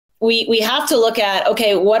we have to look at,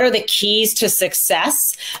 okay, what are the keys to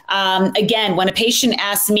success? Again, when a patient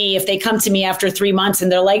asks me, if they come to me after 3 months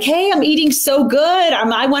and they're like, hey, I'm eating so good,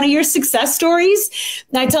 am I one of your success stories?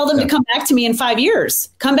 And I tell them to come back to me in 5 years.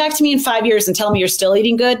 Come back to me in 5 years and tell me you're still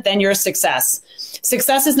eating good, then you're a success.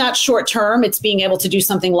 Success is not short term, it's being able to do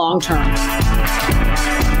something long term.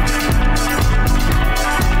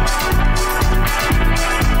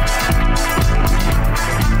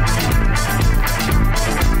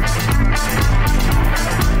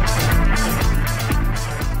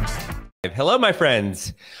 Hello, my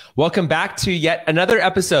friends. Welcome back to yet another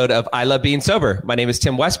episode of I Love Being Sober. My name is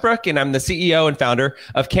Tim Westbrook, and I'm the CEO and founder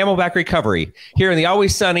of Camelback Recovery here in the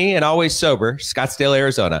always sunny and always sober Scottsdale,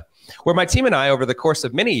 Arizona, where my team and I, over the course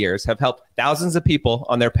of many years, have helped thousands of people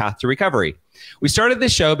on their path to recovery. We started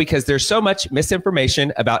this show because there's so much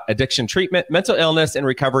misinformation about addiction treatment, mental illness, and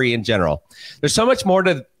recovery in general. There's so much more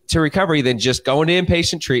to recovery than just going to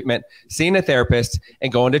inpatient treatment, seeing a therapist,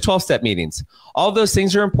 and going to 12-step meetings. All of those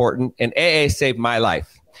things are important, and AA saved my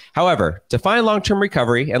life. However, to find long-term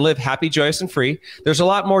recovery and live happy, joyous, and free, there's a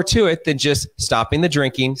lot more to it than just stopping the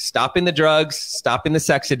drinking, stopping the drugs, stopping the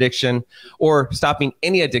sex addiction, or stopping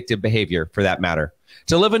any addictive behavior for that matter.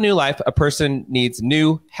 To live a new life, a person needs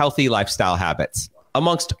new, healthy lifestyle habits,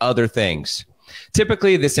 amongst other things.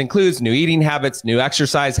 Typically, this includes new eating habits, new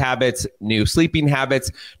exercise habits, new sleeping habits,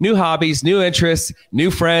 new hobbies, new interests, new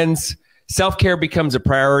friends. Self-care becomes a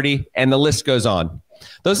priority, and the list goes on.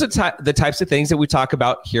 Those are the types of things that we talk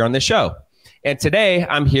about here on the show. And today,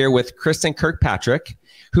 I'm here with Kristin Kirkpatrick,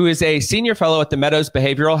 who is a senior fellow at the Meadows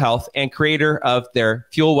Behavioral Health and creator of their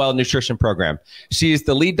Fuel Well nutrition program. She is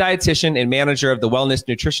the lead dietitian and manager of the wellness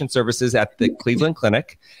nutrition services at the Cleveland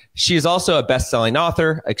Clinic. She is also a best-selling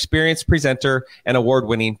author, experienced presenter, and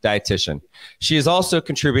award-winning dietitian. She has also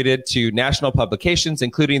contributed to national publications,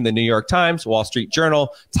 including the New York Times, Wall Street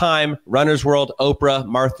Journal, Time, Runner's World, Oprah,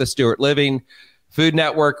 Martha Stewart Living, Food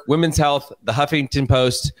Network, Women's Health, the Huffington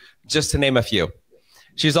Post, just to name a few.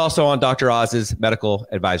 She's also on Dr. Oz's medical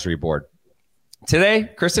advisory board.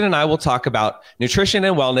 Today, Kristin and I will talk about nutrition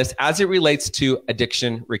and wellness as it relates to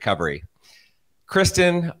addiction recovery.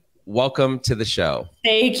 Kristin, welcome to the show.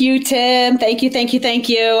 Thank you, Tim. Thank you, thank you, thank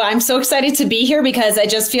you. I'm so excited to be here because I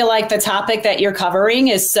just feel like the topic that you're covering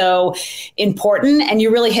is so important, and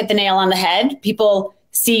you really hit the nail on the head. People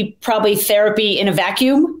see probably therapy in a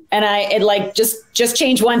vacuum, and just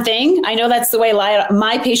change one thing. I know that's the way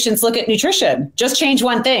my patients look at nutrition. Just change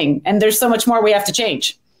one thing, and there's so much more we have to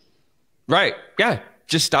change. Right. Yeah.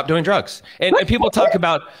 Just stop doing drugs. And people talk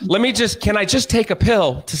about, can I just take a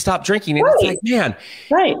pill to stop drinking? And it's like, man,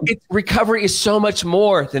 recovery is so much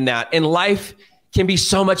more than that. And life can be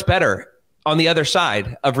so much better on the other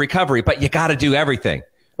side of recovery, but you got to do everything.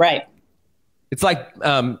 Right. It's like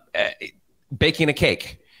baking a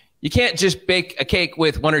cake. You can't just bake a cake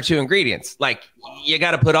with one or two ingredients. Like, you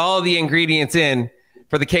got to put all the ingredients in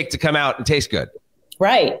for the cake to come out and taste good.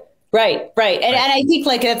 Right. And I think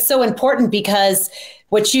that's so important because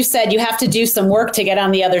what you said, you have to do some work to get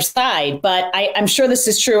on the other side. But I'm sure this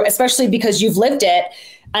is true, especially because you've lived it.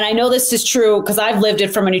 And I know this is true because I've lived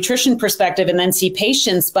it from a nutrition perspective and then see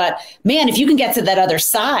patients. But man, if you can get to that other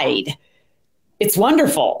side, it's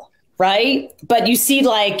wonderful. Right. But you see, a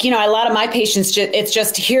lot of my patients, it's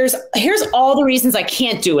just, here's all the reasons I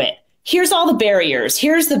can't do it. Here's all the barriers.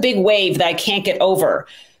 Here's the big wave that I can't get over.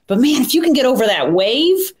 But man, if you can get over that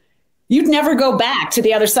wave, you'd never go back to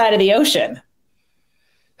the other side of the ocean.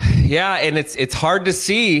 Yeah. And it's hard to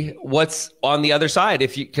see what's on the other side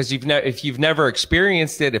if you've never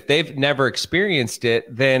experienced it. If they've never experienced it,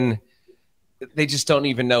 then they just don't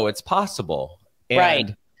even know it's possible.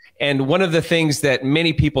 And one of the things that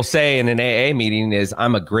many people say in an AA meeting is,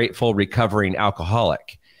 I'm a grateful recovering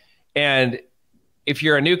alcoholic. And if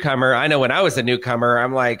you're a newcomer, I know when I was a newcomer,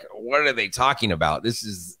 I'm like, what are they talking about? This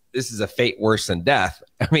is a fate worse than death.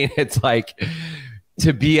 I mean, it's like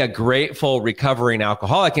to be a grateful recovering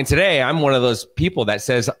alcoholic. And today I'm one of those people that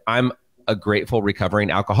says I'm a grateful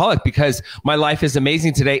recovering alcoholic because my life is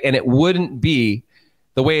amazing today. And it wouldn't be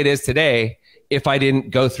the way it is today if I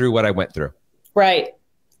didn't go through what I went through. Right.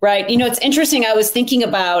 It's interesting. I was thinking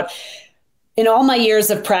about, in all my years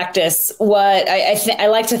of practice, what I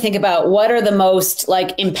like to think about, what are the most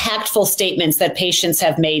impactful statements that patients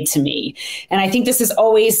have made to me. And I think this has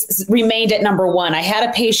always remained at number one. I had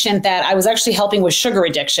a patient that I was actually helping with sugar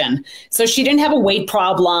addiction. So she didn't have a weight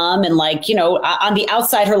problem. And on the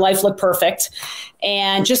outside, her life looked perfect,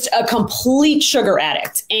 and just a complete sugar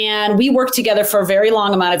addict. And we worked together for a very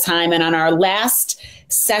long amount of time. And on our last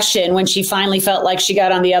session, when she finally felt like she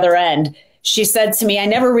got on the other end, she said to me, I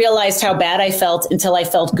never realized how bad I felt until I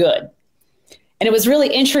felt good. And it was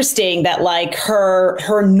really interesting that like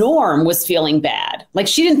her norm was feeling bad. Like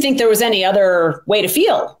she didn't think there was any other way to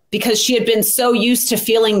feel because she had been so used to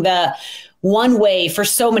feeling the one way for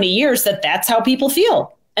so many years that that's how people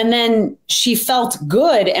feel. And then she felt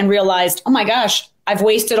good and realized, oh my gosh, I've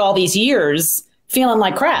wasted all these years feeling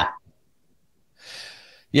like crap.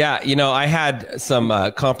 Yeah, I had some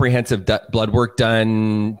comprehensive blood work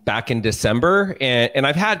done back in December, and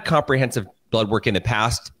I've had comprehensive blood work in the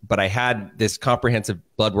past, but I had this comprehensive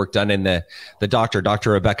blood work done in the doctor,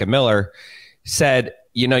 Dr. Rebecca Miller, said,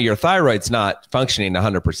 your thyroid's not functioning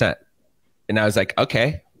 100%. And I was like,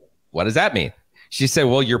 okay, what does that mean? She said,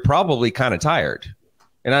 well, you're probably kind of tired.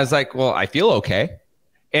 And I was like, well, I feel okay.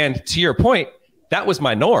 And to your point, that was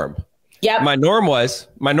my norm. Yeah. My norm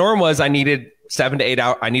was I needed 7 to 8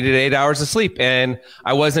 hours. I needed 8 hours of sleep, and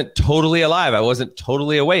I wasn't totally alive. I wasn't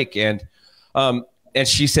totally awake. And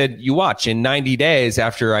she said, you watch, in 90 days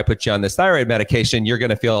after I put you on this thyroid medication, you're going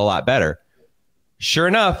to feel a lot better. Sure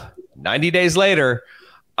enough, 90 days later,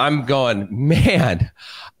 I'm going, man,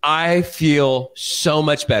 I feel so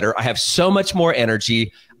much better. I have so much more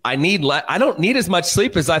energy. I don't need as much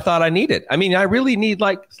sleep as I thought I needed. I mean, I really need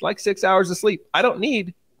like 6 hours of sleep. I don't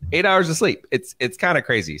need 8 hours of sleep. It's kind of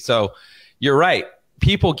crazy. So you're right.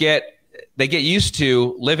 People get used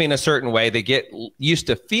to living a certain way. They get used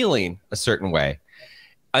to feeling a certain way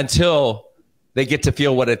until they get to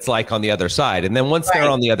feel what it's like on the other side. And then once they're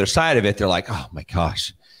on the other side of it, they're like, oh my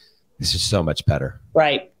gosh, this is so much better.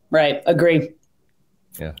 Right. Agree.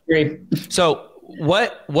 Yeah. Agree. So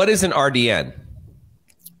what is an RDN?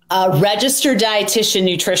 A registered dietitian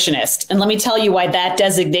nutritionist. And let me tell you why that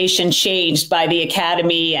designation changed by the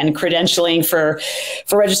Academy and credentialing for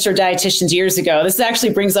registered dietitians years ago. This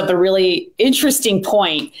actually brings up a really interesting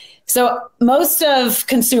point. So most of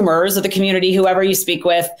consumers of the community, whoever you speak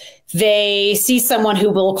with, they see someone who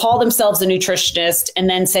will call themselves a nutritionist and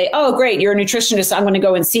then say, oh, great, you're a nutritionist, I'm going to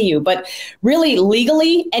go and see you. But really,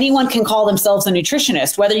 legally, anyone can call themselves a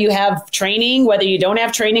nutritionist, whether you have training, whether you don't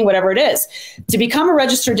have training, whatever it is. To become a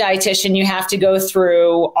registered dietitian, you have to go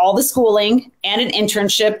through all the schooling and an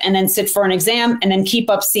internship and then sit for an exam and then keep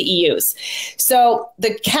up CEUs. So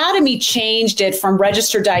the Academy changed it from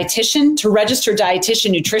registered dietitian to registered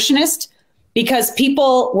dietitian nutritionist because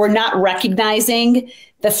people were not recognizing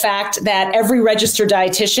the fact that every registered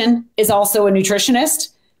dietitian is also a nutritionist,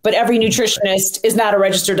 but every nutritionist is not a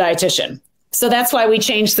registered dietitian. So that's why we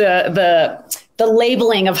changed the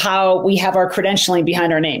labeling of how we have our credentialing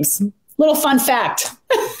behind our names. Little fun fact.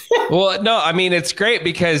 Well, no, I mean, it's great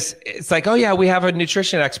because it's like, oh yeah, we have a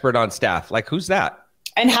nutrition expert on staff. Like, who's that?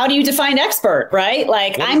 And how do you define expert, right?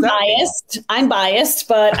 Like I'm biased,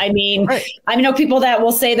 but I mean, right. I know people that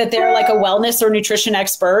will say that they're like a wellness or nutrition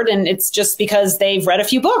expert, and it's just because they've read a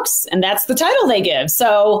few books and that's the title they give.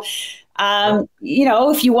 So,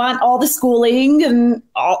 if you want all the schooling and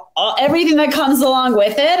everything that comes along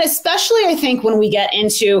with it, especially I think when we get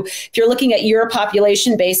into, if you're looking at your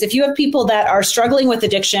population base, if you have people that are struggling with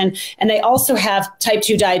addiction and they also have type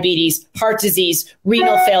 2 diabetes, heart disease,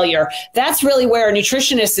 renal failure, that's really where a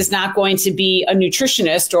nutritionist is not going to be a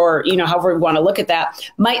nutritionist, or, however we want to look at that,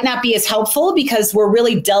 might not be as helpful because we're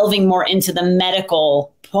really delving more into the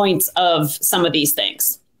medical points of some of these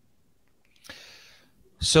things.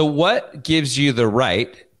 So what gives you the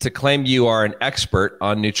right to claim you are an expert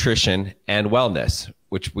on nutrition and wellness,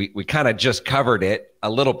 which we kind of just covered it a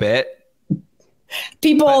little bit.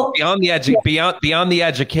 People beyond the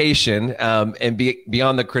education and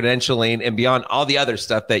beyond the credentialing and beyond all the other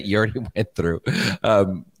stuff that you already went through.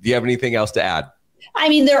 Do you have anything else to add? I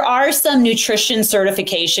mean, there are some nutrition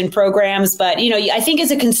certification programs, but, I think as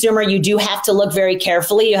a consumer, you do have to look very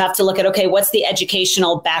carefully. You have to look at, okay, what's the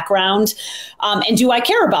educational background? And do I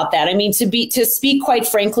care about that? I mean, to speak quite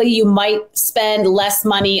frankly, you might spend less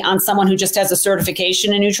money on someone who just has a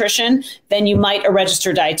certification in nutrition than you might a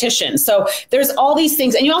registered dietitian. So there's all these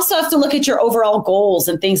things. And you also have to look at your overall goals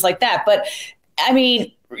and things like that. But I mean,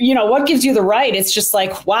 what gives you the right? It's just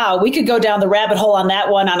like, wow, we could go down the rabbit hole on that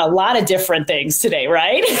one on a lot of different things today,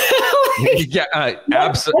 right? Yeah,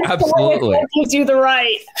 absolutely. What gives you the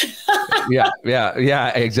right? Yeah,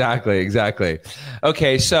 exactly.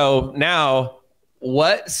 Okay, so now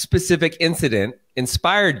what specific incident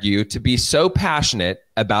inspired you to be so passionate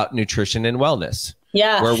about nutrition and wellness?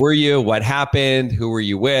 Yeah. Where were you? What happened? Who were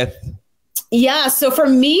you with? Yeah. So for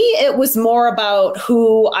me, it was more about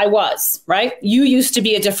who I was, right? You used to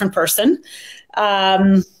be a different person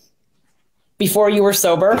before you were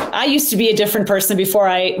sober. I used to be a different person before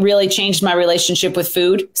I really changed my relationship with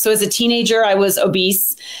food. So as a teenager, I was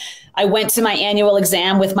obese. I went to my annual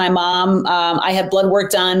exam with my mom. I had blood work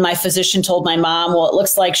done. My physician told my mom, well, it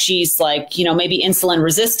looks like she's like, maybe insulin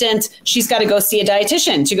resistant. She's got to go see a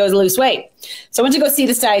dietitian to go lose weight. So I went to go see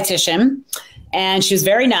this dietitian, and she was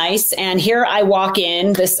very nice. And here I walk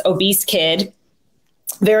in, this obese kid,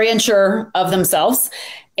 very unsure of themselves.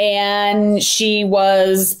 And she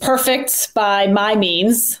was perfect by my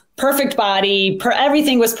means. Perfect body,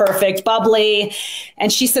 everything was perfect, bubbly.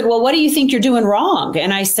 And she said, well, what do you think you're doing wrong?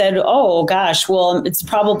 And I said, oh, gosh, well, it's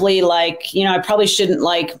probably like, I probably shouldn't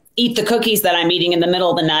like eat the cookies that I'm eating in the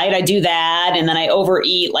middle of the night. I do that. And then I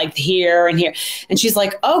overeat like here and here. And she's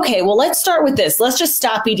like, okay, well, let's start with this. Let's just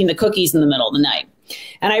stop eating the cookies in the middle of the night.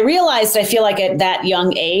 And I realized, I feel like at that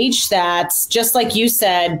young age, that just like you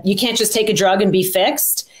said, you can't just take a drug and be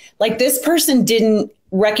fixed. Like this person didn't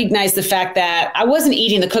recognize the fact that I wasn't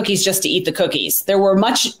eating the cookies just to eat the cookies. There were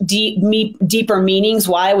much deeper meanings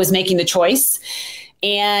why I was making the choice.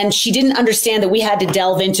 And she didn't understand that we had to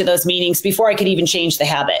delve into those meanings before I could even change the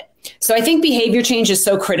habit. So I think behavior change is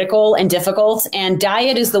so critical and difficult. And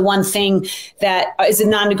diet is the one thing that is a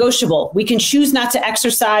non-negotiable. We can choose not to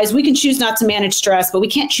exercise. We can choose not to manage stress, but we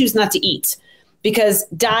can't choose not to eat, because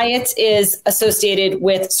diet is associated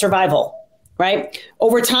with survival. Right?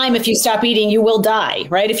 Over time, if you stop eating, you will die,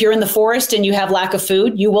 right? If you're in the forest and you have lack of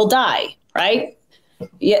food, you will die, right?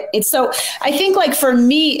 Yeah. So I think like for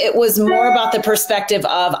me, it was more about the perspective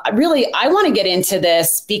of really, I want to get into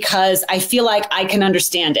this because I feel like I can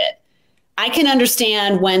understand it. I can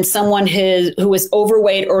understand when someone who is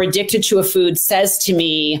overweight or addicted to a food says to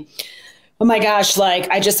me, oh my gosh, like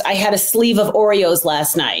I had a sleeve of Oreos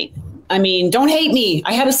last night. I mean, don't hate me.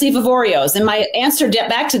 I had a sleeve of Oreos. And my answer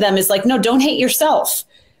back to them is like, no, don't hate yourself.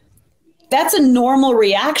 That's a normal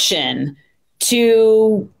reaction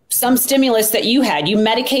to some stimulus that you had. You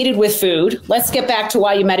medicated with food. Let's get back to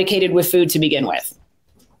why you medicated with food to begin with.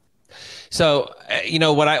 So,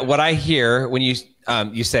 what I hear when you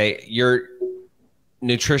say your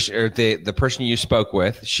nutrition, or the person you spoke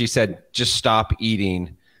with, she said, just stop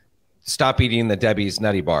eating the Debbie's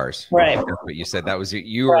Nutty Bars. Right. That's what you said. That was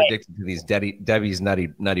you were addicted to these Debbie's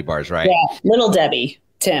Nutty Bars, right? Yeah. Little Debbie,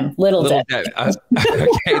 Tim. Little Debbie.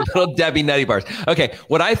 Okay, Little Debbie Nutty Bars. Okay.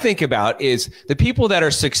 What I think about is the people that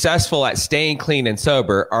are successful at staying clean and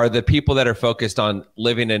sober are the people that are focused on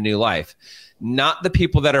living a new life, not the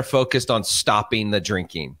people that are focused on stopping the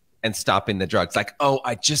drinking and stopping the drugs. Like, oh,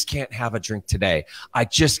 I just can't have a drink today. I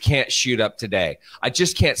just can't shoot up today. I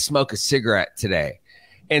just can't smoke a cigarette today.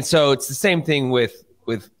 And so it's the same thing with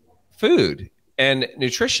food and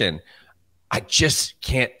nutrition. I just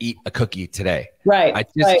can't eat a cookie today. Right. I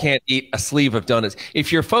just can't eat a sleeve of donuts. If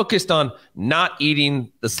you're focused on not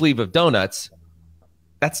eating the sleeve of donuts,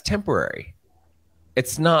 that's temporary.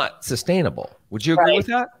 It's not sustainable. Would you agree with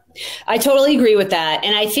that? I totally agree with that.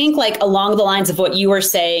 And I think like along the lines of what you were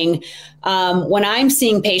saying, when I'm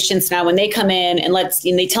seeing patients now, when they come in and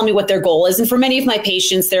they tell me what their goal is. And for many of my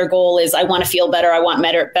patients, their goal is, I want to feel better. I want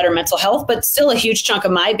better mental health, but still a huge chunk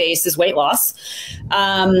of my base is weight loss.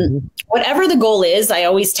 Whatever the goal is, I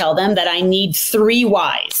always tell them that I need 3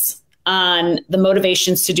 whys on the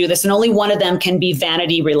motivations to do this. And only one of them can be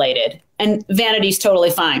vanity related, and vanity is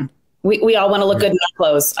totally fine. We all want to look good in our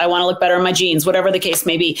clothes. I want to look better in my jeans, whatever the case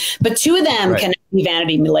may be. But 2 of them can be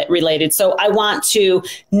vanity related. So I want to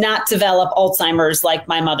not develop Alzheimer's like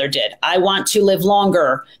my mother did. I want to live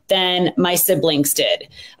longer than my siblings did.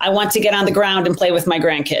 I want to get on the ground and play with my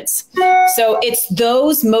grandkids. So it's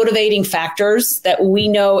those motivating factors that we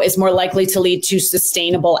know is more likely to lead to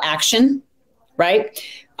sustainable action, right?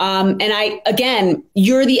 And again,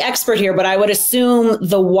 you're the expert here, but I would assume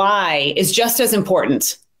the why is just as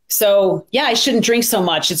important. So yeah, I shouldn't drink so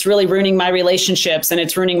much. It's really ruining my relationships and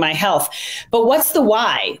it's ruining my health. But what's the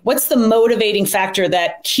why? What's the motivating factor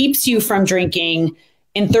that keeps you from drinking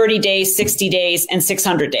in 30 days, 60 days, and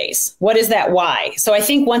 600 days? What is that why? So I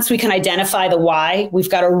think once we can identify the why, we've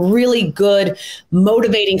got a really good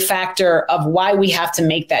motivating factor of why we have to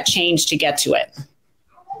make that change to get to it.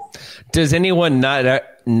 Does anyone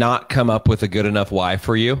not come up with a good enough why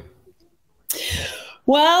for you?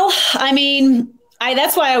 Well, I mean,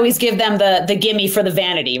 that's why I always give them the gimme for the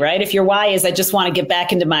vanity, right? If your why is, I just want to get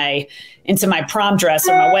back into my prom dress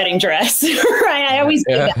or my wedding dress, right? I always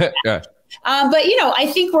give that. Yeah. But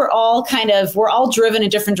I think we're all driven in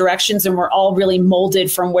different directions, and we're all really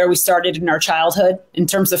molded from where we started in our childhood in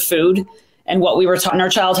terms of food and what we were taught in our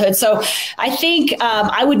childhood. So I think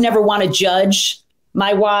I would never want to judge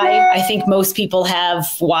my why. I think most people have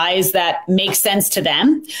whys that make sense to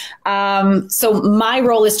them. So my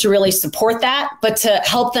role is to really support that, but to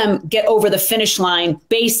help them get over the finish line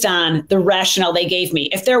based on the rationale they gave me.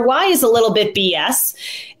 If their why is a little bit BS,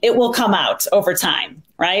 it will come out over time,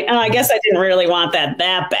 right? And I guess I didn't really want that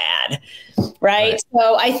bad. Right.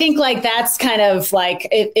 So I think like that's kind of like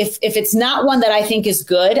if it's not one that I think is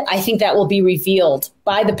good, I think that will be revealed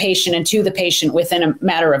by the patient and to the patient within a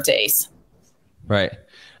matter of days. Right.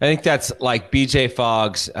 I think that's like BJ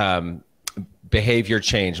Fogg's behavior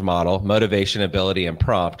change model, motivation, ability, and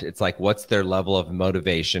prompt. It's like, what's their level of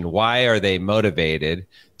motivation? Why are they motivated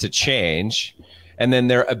to change? And then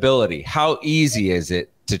their ability. How easy is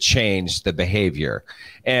it to change the behavior?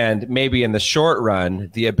 And maybe in the short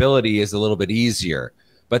run, the ability is a little bit easier.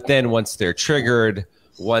 But then once they're triggered,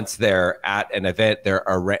 once they're at an event, they're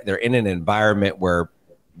in an environment where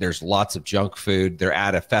there's lots of junk food, they're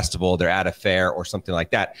at a festival, they're at a fair or something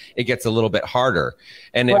like that, it gets a little bit harder.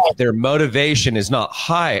 And if their motivation is not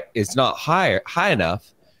high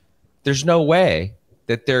enough, there's no way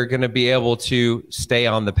that they're going to be able to stay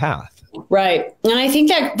on the path. Right. And I think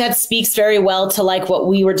that speaks very well to like what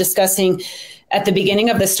we were discussing at the beginning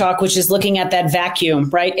of this talk, which is looking at that vacuum,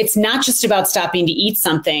 right? It's not just about stopping to eat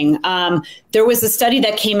something. There was a study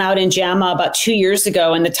that came out in JAMA about 2 years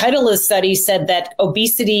ago, and the title of the study said that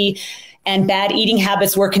obesity and bad eating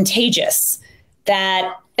habits were contagious,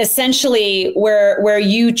 that essentially where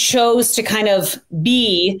you chose to kind of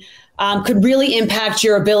be could really impact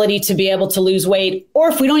your ability to be able to lose weight. Or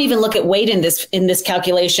if we don't even look at weight in this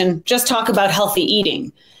calculation, just talk about healthy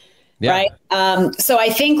eating. Yeah. Right. So I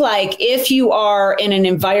think like if you are in an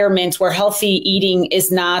environment where healthy eating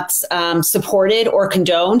is not supported or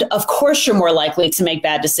condoned, of course, you're more likely to make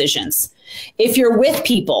bad decisions. If you're with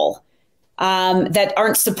people that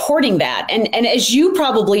aren't supporting that. And as you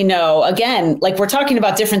probably know, again, like we're talking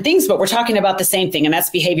about different things, but we're talking about the same thing, and that's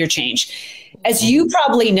behavior change. As you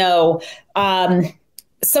probably know,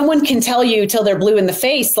 someone can tell you till they're blue in the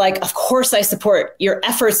face, like, of course I support your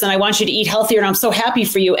efforts and I want you to eat healthier and I'm so happy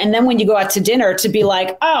for you. And then when you go out to dinner to be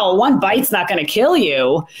like, oh, one bite's not going to kill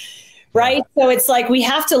you. Right. So it's like we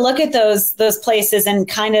have to look at those places and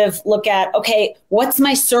kind of look at, OK, what's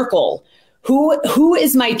my circle? Who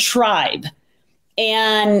is my tribe?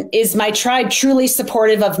 And is my tribe truly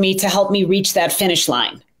supportive of me to help me reach that finish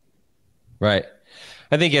line? Right.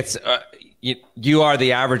 I think it's you are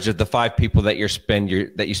the average of the 5 people that you spend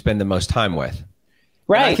the most time with.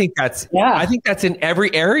 Right. And I think that's in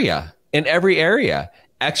every area.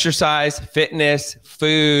 Exercise, fitness,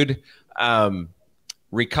 food,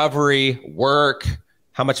 recovery, work,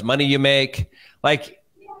 how much money you make. Like,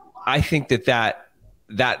 I think that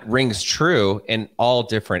rings true in all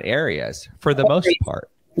different areas for the most part.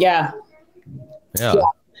 Yeah.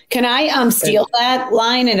 Can I steal that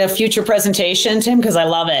line in a future presentation, Tim? Because I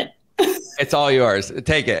love it. It's all yours.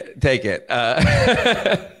 Take it.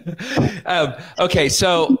 Okay.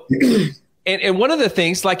 So, and one of the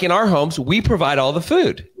things, like in our homes, we provide all the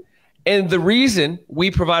food. And the reason we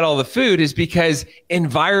provide all the food is because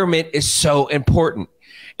environment is so important.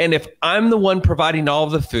 And if I'm the one providing all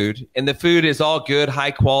of the food and the food is all good, high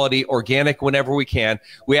quality, organic whenever we can,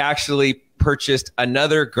 we actually purchased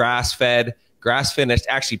another grass-fed, grass-finished,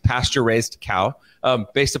 actually pasture-raised cow.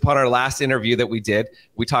 Based upon our last interview that we did,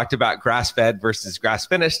 we talked about grass-fed versus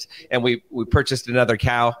grass-finished, and we purchased another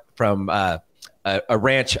cow from a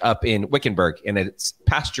ranch up in Wickenburg, and it's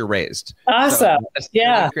pasture-raised. Awesome.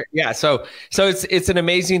 So it's an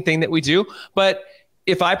amazing thing that we do. But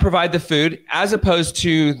if I provide the food, as opposed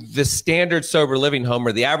to the standard sober living home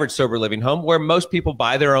or the average sober living home, where most people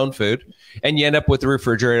buy their own food, and you end up with a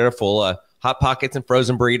refrigerator full of Hot Pockets and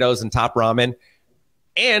frozen burritos and top ramen,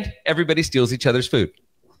 and everybody steals each other's food.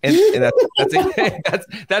 And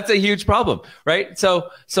that's a huge problem, right? So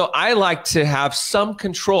I like to have some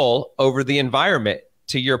control over the environment.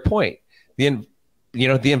 To your point, the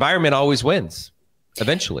environment always wins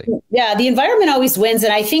eventually. Yeah, the environment always wins.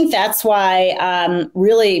 And I think that's why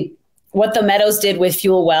really what the Meadows did with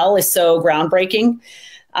Fuel Well is so groundbreaking,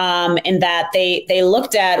 in that they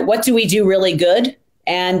looked at what do we do really good,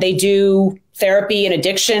 and they do therapy and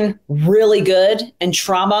addiction really good, and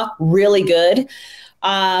trauma really good.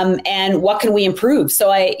 And what can we improve? So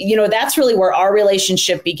that's really where our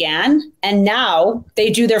relationship began. And now they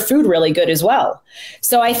do their food really good as well.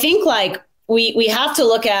 So I think like we have to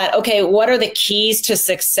look at, okay, what are the keys to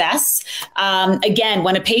success? Again,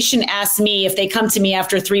 when a patient asks me, if they come to me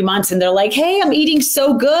after 3 months and they're like, hey, I'm eating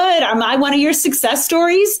so good, am I one of your success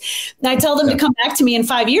stories? And I tell them to come back to me in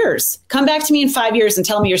 5 years. Come back to me in 5 years and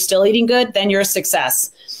tell me you're still eating good, then you're a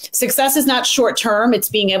success. success is not short term. It's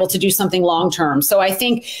being able to do something long term. So I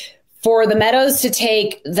think for the Meadows to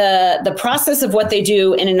take the process of what they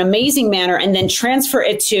do in an amazing manner and then transfer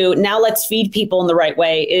it to now let's feed people in the right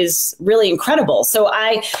way is really incredible. So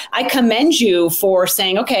I commend you for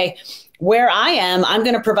saying, okay, where I am, I'm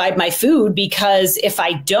going to provide my food, because if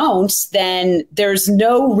I don't, then there's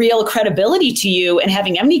no real credibility to you in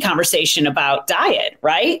having any conversation about diet,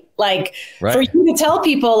 right? Like for you to tell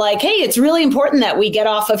people like, hey, it's really important that we get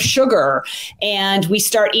off of sugar and we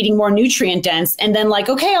start eating more nutrient dense. And then like,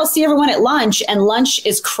 okay, I'll see everyone at lunch, and lunch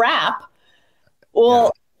is crap.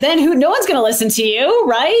 Well, then no one's going to listen to you,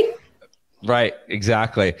 right? Right.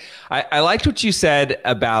 Exactly. I liked what you said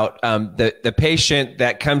about the patient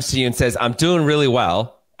that comes to you and says, I'm doing really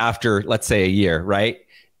well after, let's say, a year, right?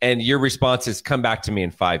 And your response is, come back to me in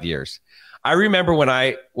 5 years. I remember when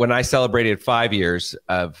I celebrated 5 years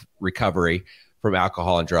of recovery from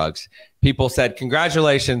alcohol and drugs, people said,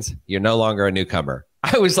 congratulations, you're no longer a newcomer.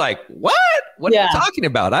 I was like, what? What are you talking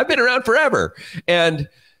about? I've been around forever. And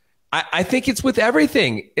I think it's with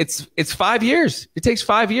everything. It's 5 years. It takes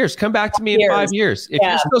 5 years. Come back to me in 5 years. If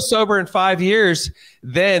you're still sober in 5 years,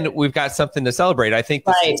 then we've got something to celebrate. I think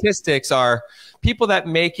the statistics are people that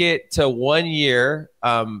make it to 1 year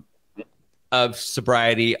of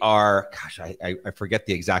sobriety are, gosh, I forget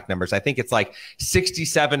the exact numbers. I think it's like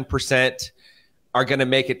 67% are going to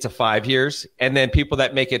make it to 5 years. And then people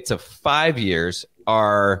that make it to 5 years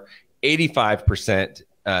are 85%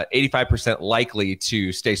 likely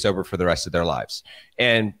to stay sober for the rest of their lives.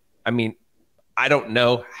 And I mean, I don't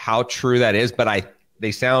know how true that is, but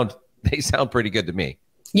they sound pretty good to me.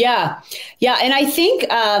 Yeah. Yeah. And I think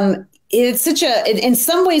it's in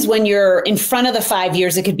some ways, when you're in front of the 5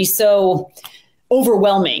 years, it could be so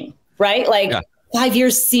overwhelming, right? Like 5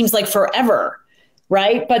 years seems like forever,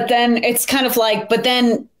 right? But then it's kind of like, but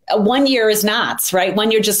then 1 year is not, right?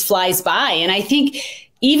 1 year just flies by. And I think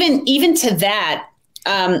even to that,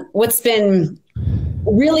 what's been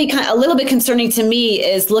really a little bit concerning to me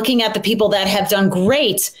is looking at the people that have done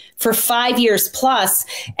great for 5 years plus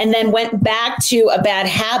and then went back to a bad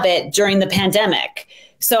habit during the pandemic.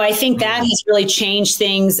 So I think that has really changed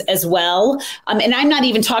things as well. And I'm not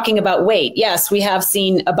even talking about weight. Yes, we have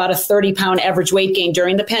seen about a 30-pound average weight gain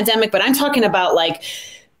during the pandemic, but I'm talking about like,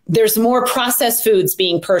 there's more processed foods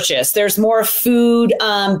being purchased. There's more food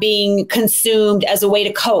being consumed as a way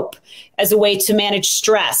to cope, as a way to manage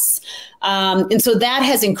stress. And so that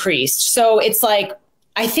has increased. So it's like,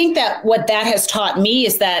 I think that what that has taught me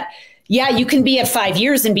is that, yeah, you can be at 5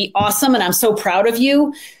 years and be awesome. And I'm so proud of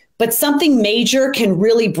you. But something major can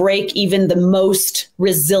really break even the most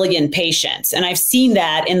resilient patients. And I've seen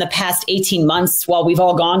that in the past 18 months while we've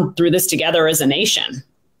all gone through this together as a nation.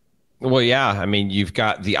 Well, yeah. I mean, you've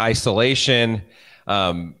got the isolation,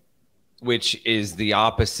 which is the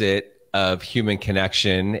opposite of human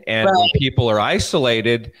connection. And when people are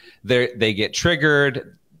isolated, they get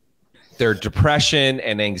triggered. Their depression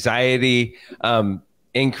and anxiety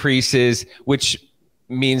increases, which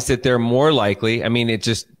means that they're more likely. I mean,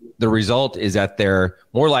 the result is that they're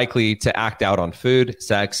more likely to act out on food,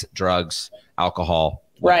 sex, drugs, alcohol,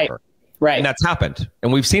 whatever. Right. And that's happened.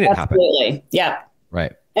 And we've seen it happen. Absolutely. Yeah.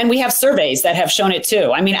 Right. And we have surveys that have shown it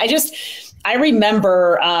too. I mean, I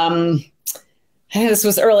remember, I think this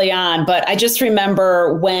was early on, but I just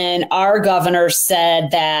remember when our governor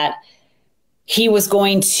said that he was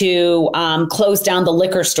going to close down the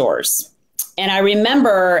liquor stores. And I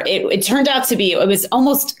remember it turned out to be, it was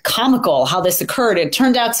almost comical how this occurred. It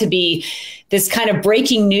turned out to be this kind of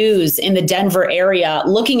breaking news in the Denver area,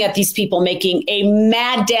 looking at these people making a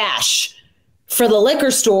mad dash for the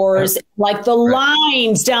liquor stores, like the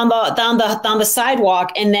lines down the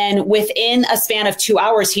sidewalk. And then within a span of 2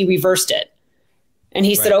 hours, he reversed it. And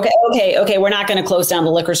he said, okay, we're not going to close down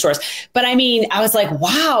the liquor stores. But I mean, I was like,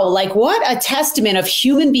 wow, like what a testament of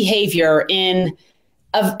human behavior in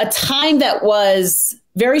a time that was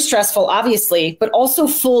very stressful, obviously, but also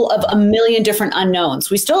full of a million different unknowns.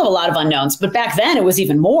 We still have a lot of unknowns, but back then it was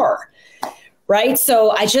even more, right?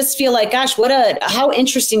 So I just feel like, gosh, how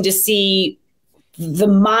interesting to see the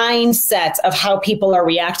mindset of how people are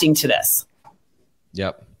reacting to this.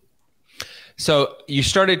 Yep. So you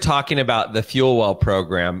started talking about the Fuel Well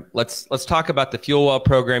program. Let's talk about the Fuel Well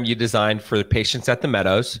program you designed for the patients at the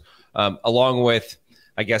Meadows, along with,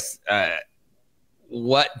 I guess,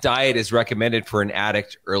 what diet is recommended for an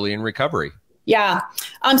addict early in recovery. Yeah.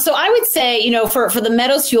 So I would say, for the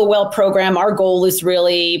Meadows Fuel Well program, our goal is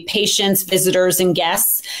really patients, visitors, and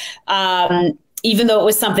guests. even though it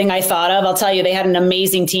was something I thought of, I'll tell you, they had an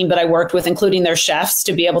amazing team that I worked with, including their chefs,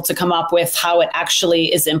 to be able to come up with how it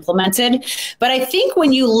actually is implemented. But I think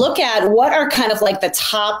when you look at what are kind of like the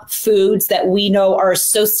top foods that we know are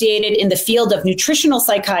associated in the field of nutritional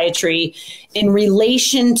psychiatry in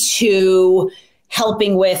relation to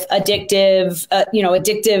helping with addictive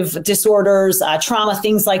disorders, trauma,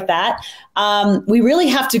 things like that. We really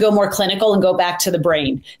have to go more clinical and go back to the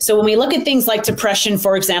brain. So when we look at things like depression,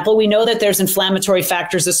 for example, we know that there's inflammatory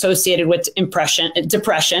factors associated with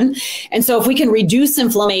depression. And so if we can reduce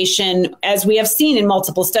inflammation, as we have seen in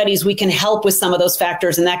multiple studies, we can help with some of those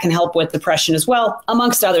factors, and that can help with depression as well,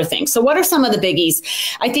 amongst other things. So what are some of the biggies?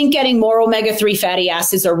 I think getting more omega-3 fatty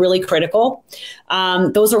acids are really critical.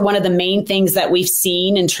 Those are one of the main things that we've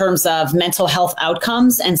seen in terms of mental health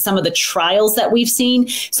outcomes and some of the trials that we've seen.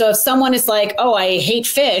 So if someone is like, oh, I hate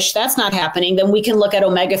fish, that's not happening, then we can look at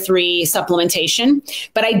omega-3 supplementation.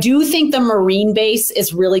 But I do think the marine base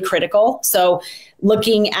is really critical. So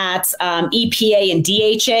looking at EPA and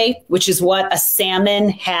DHA, which is what a salmon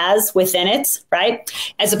has within it, right?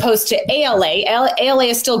 As opposed to ALA. ALA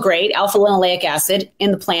is still great, alpha linoleic acid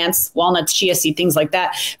in the plants, walnuts, chia seed, things like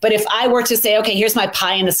that. But if I were to say, okay, here's my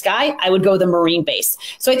pie in the sky, I would go the marine base.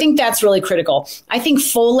 So I think that's really critical. I think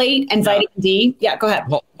folate and vitamin D. Yeah, go ahead.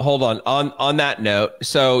 Well, hold on. On that note,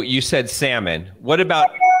 so you said salmon. What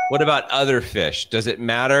about other fish? Does it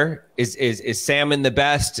matter? Is salmon the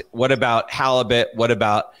best? What about halibut? What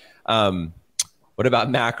about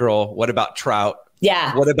mackerel? What about trout?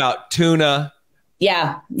 Yeah. What about tuna?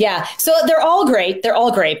 Yeah. So they're all great.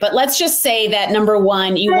 But let's just say that number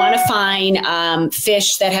one, you want to find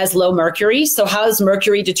fish that has low mercury. So how is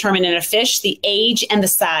mercury determined in a fish? The age and the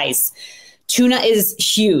size. Tuna is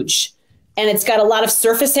huge. And it's got a lot of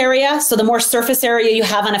surface area. So the more surface area you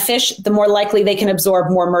have on a fish, the more likely they can absorb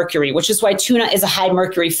more mercury, which is why tuna is a high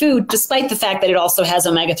mercury food, despite the fact that it also has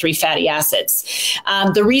omega-3 fatty acids.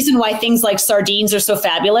 The reason why things like sardines are so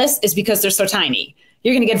fabulous is because they're so tiny.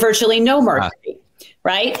 You're going to get virtually no mercury.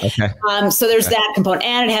 Right? Okay. So there's that component,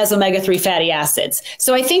 and it has omega-3 fatty acids.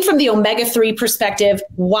 So I think from the omega-3 perspective,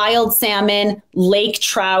 wild salmon, lake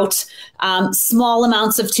trout, small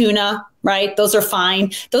amounts of tuna, right? Those are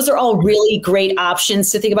fine. Those are all really great options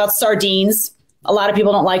to think about. Sardines. A lot of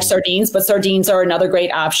people don't like sardines, but sardines are another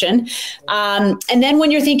great option. And then when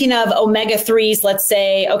you're thinking of omega-3s, let's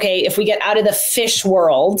say, okay, if we get out of the fish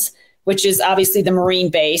world, which is obviously the marine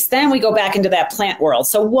base, then we go back into that plant world.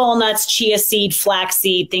 So walnuts, chia seed,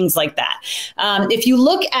 flaxseed, things like that. If you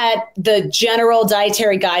look at the general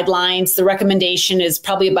dietary guidelines, the recommendation is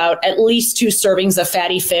probably about at least 2 servings of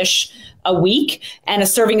fatty fish a week. And a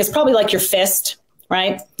serving is probably like your fist,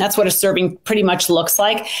 right? That's what a serving pretty much looks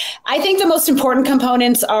like. I think the most important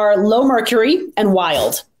components are low mercury and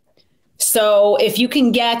wild. So if you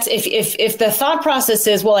can get, if the thought process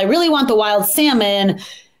is, well, I really want the wild salmon,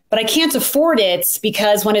 but I can't afford it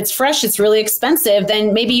because when it's fresh, it's really expensive,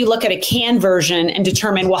 then maybe you look at a canned version and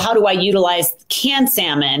determine, well, how do I utilize canned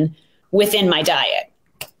salmon within my diet?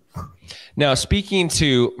 Now, speaking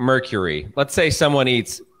to mercury, let's say someone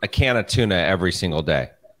eats a can of tuna every single day.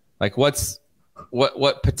 Like what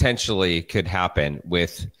potentially could happen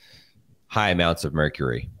with high amounts of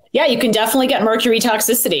mercury? Yeah, you can definitely get mercury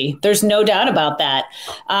toxicity. There's no doubt about that.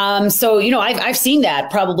 So, I've seen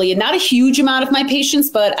that probably not a huge amount of my patients,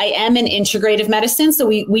 but I am in integrative medicine. So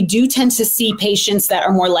we do tend to see patients that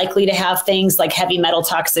are more likely to have things like heavy metal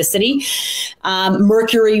toxicity.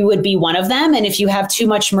 Mercury would be one of them. And if you have too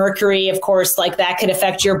much mercury, of course, like that could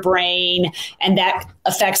affect your brain, and that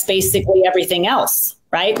affects basically everything else,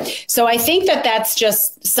 right? So I think that that's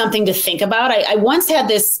just something to think about. I once had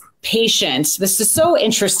this patient, this is so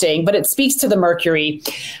interesting, but it speaks to the mercury,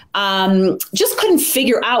 just couldn't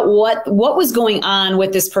figure out what was going on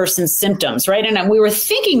with this person's symptoms, right? And we were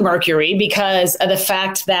thinking mercury because of the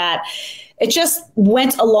fact that it just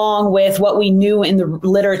went along with what we knew in the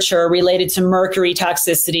literature related to mercury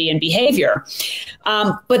toxicity and behavior.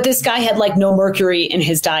 But this guy had like no mercury in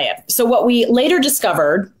his diet. So what we later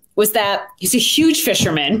discovered was that he's a huge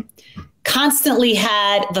fisherman, constantly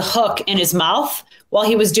had the hook in his mouth while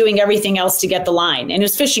he was doing everything else to get the line, and he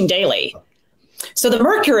was fishing daily. So the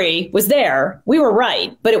mercury was there. We were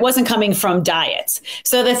right, but it wasn't coming from diet.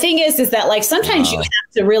 So the thing is that like sometimes you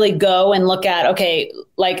have to really go and look at, okay,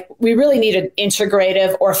 like we really need an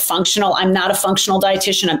integrative or functional. I'm not a functional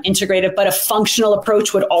dietitian, I'm integrative, but a functional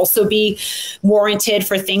approach would also be warranted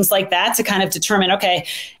for things like that to kind of determine, okay,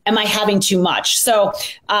 am I having too much? So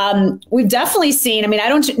we've definitely seen, I mean, I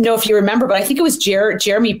don't know if you remember, but I think it was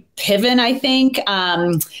Jeremy Piven, I think,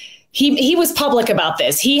 he was public about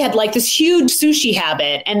this. He had like this huge sushi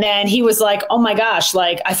habit. And then he was like, oh my gosh,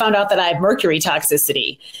 like I found out that I have mercury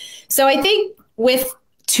toxicity. So I think with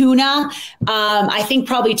tuna, I think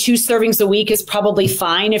probably 2 servings a week is probably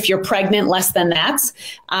fine. If you're pregnant, less than that.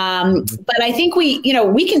 But I think we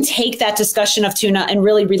can take that discussion of tuna and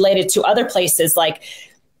really relate it to other places. Like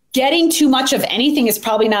getting too much of anything is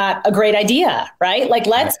probably not a great idea, right? Like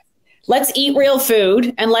let's eat real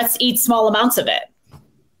food and let's eat small amounts of it.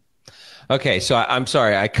 Okay, so I'm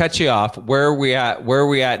sorry, I cut you off. Where are we at? Where are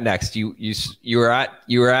we at next? You were at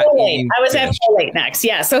folate. I was at folate next.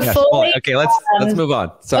 Yeah. So yes, folate. Okay, let's move on.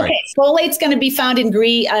 Sorry. Okay, folate's going to be found in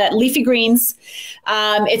leafy greens.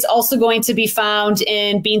 It's also going to be found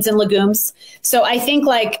in beans and legumes. So I think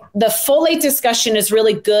like the folate discussion is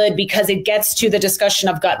really good because it gets to the discussion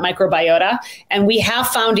of gut microbiota. And we have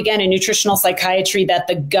found, again, in nutritional psychiatry that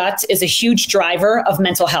the gut is a huge driver of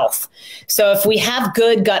mental health. So if we have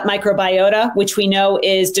good gut microbiota, which we know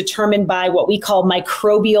is determined by what we call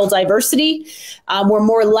microbial diversity, we're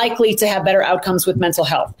more likely to have better outcomes with mental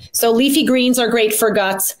health. So leafy greens are great for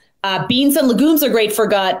gut. Beans and legumes are great for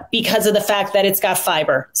gut because of the fact that it's got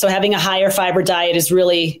fiber. So having a higher fiber diet is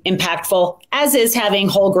really impactful, as is having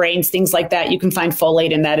whole grains, things like that. You can find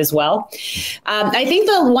folate in that as well. I think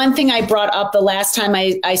the one thing I brought up the last time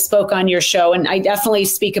I spoke on your show, and I definitely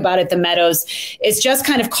speak about it at the Meadows, is just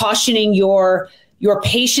kind of cautioning your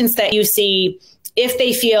patients that you see, if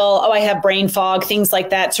they feel, oh, I have brain fog, things like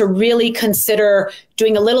that, to really consider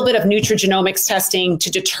doing a little bit of nutrigenomics testing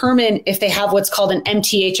to determine if they have what's called an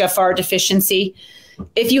MTHFR deficiency.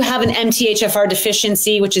 If you have an MTHFR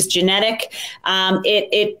deficiency, which is genetic,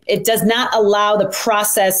 it does not allow the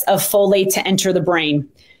process of folate to enter the brain.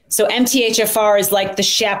 So MTHFR is like the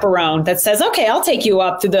chaperone that says, okay, I'll take you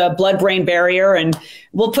up through the blood-brain barrier and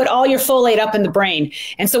we'll put all your folate up in the brain.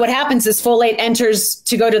 And so what happens is folate enters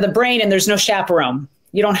to go to the brain and there's no chaperone.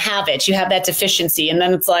 You don't have it. You have that deficiency. And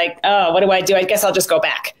then it's like, oh, what do? I guess I'll just go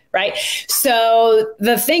back, right? So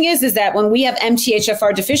the thing is that when we have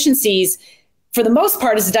MTHFR deficiencies, for the most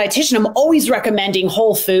part, as a dietitian, I'm always recommending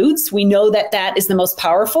whole foods. We know that that is the most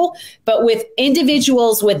powerful. But with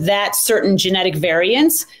individuals with that certain genetic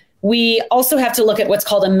variant, we also have to look at what's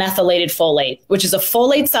called a methylated folate, which is a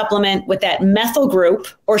folate supplement with that methyl group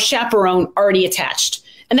or chaperone already attached.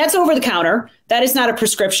 And that's over the counter. That is not a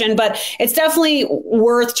prescription, but it's definitely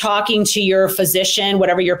worth talking to your physician,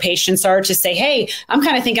 whatever your patients are, to say, hey, I'm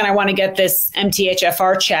kind of thinking I want to get this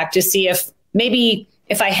MTHFR check to see if maybe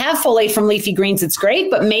if I have folate from leafy greens, it's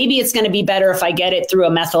great, but maybe it's going to be better if I get it through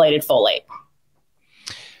a methylated folate.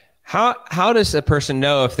 How does a person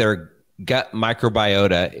know if their gut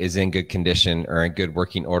microbiota is in good condition or in good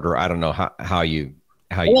working order? I don't know how you.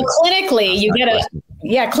 Well, clinically, you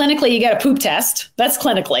get a poop test. That's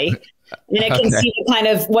clinically. And it can see kind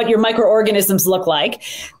of what your microorganisms look like.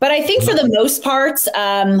 But I think for the most part,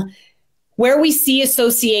 where we see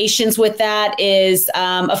associations with that is,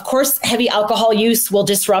 of course, heavy alcohol use will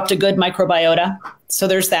disrupt a good microbiota. So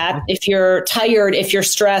there's that. If you're tired, if you're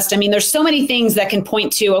stressed, I mean, there's so many things that can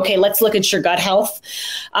point to, okay, let's look at your gut health.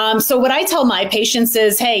 So what I tell my patients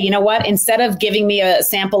is, hey, you know what? Instead of giving me a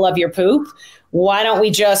sample of your poop, why don't we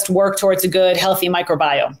just work towards a good, healthy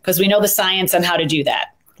microbiome? Because we know the science on how to do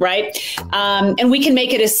that. Right. And we can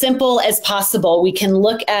make it as simple as possible. We can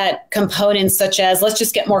look at components such as, let's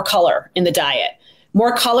just get more color in the diet.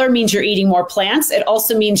 More color means you're eating more plants. It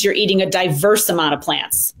also means you're eating a diverse amount of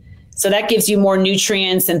plants. So that gives you more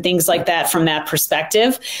nutrients and things like that from that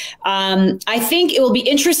perspective. I think it will be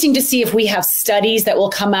interesting to see if we have studies that will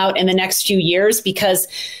come out in the next few years, because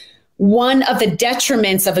one of the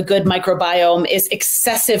detriments of a good microbiome is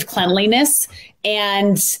excessive cleanliness.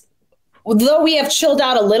 And though we have chilled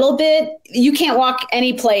out a little bit, you can't walk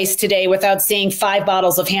any place today without seeing 5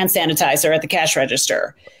 bottles of hand sanitizer at the cash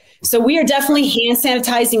register. So we are definitely hand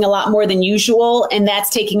sanitizing a lot more than usual, and that's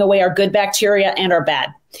taking away our good bacteria and our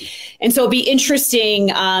bad. And so it'll be interesting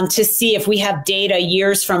to see if we have data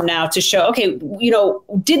years from now to show, okay,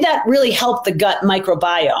 did that really help the gut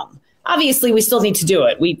microbiome? Obviously, we still need to do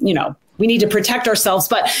it. We need to protect ourselves,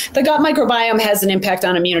 but the gut microbiome has an impact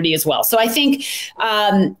on immunity as well. So I think,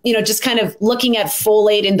 just kind of looking at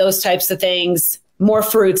folate and those types of things, more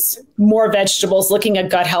fruits, more vegetables, looking at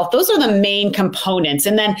gut health, those are the main components.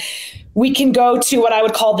 And then we can go to what I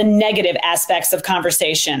would call the negative aspects of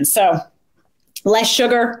conversation. So less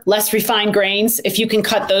sugar, less refined grains. If you can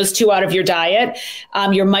cut those 2 out of your diet,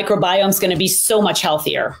 your microbiome is going to be so much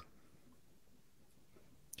healthier.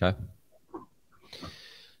 Okay.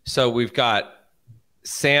 So we've got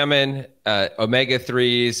salmon,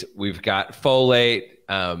 omega-3s, we've got folate,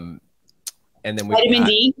 and then we've vitamin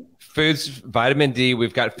D. foods, vitamin D.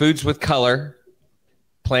 We've got foods with color,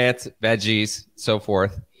 plants, veggies, so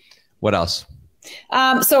forth. What else?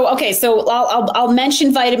 So I'll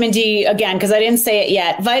mention vitamin D again, because I didn't say it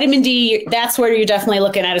yet. Vitamin D, that's where you're definitely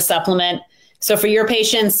looking at a supplement. So for your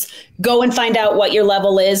patients, go and find out what your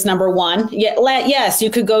level is, number one. Yes, you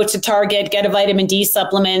could go to Target, get a vitamin D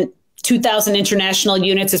supplement. 2,000 international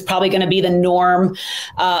units is probably going to be the norm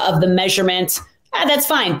of the measurement. That's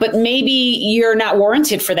fine. But maybe you're not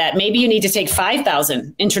warranted for that. Maybe you need to take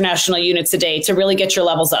 5,000 international units a day to really get your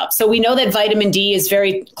levels up. So we know that vitamin D is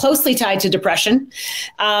very closely tied to depression.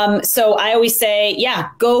 So I always say,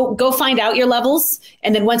 go find out your levels.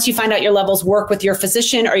 And then once you find out your levels, work with your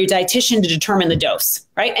physician or your dietitian to determine the dose,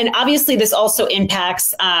 right? And obviously this also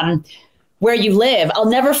impacts where you live. I'll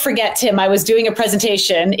never forget, Tim, I was doing a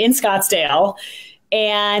presentation in Scottsdale,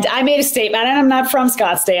 and I made a statement, and I'm not from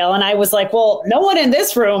Scottsdale. And I was like, well, no one in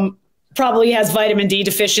this room probably has vitamin D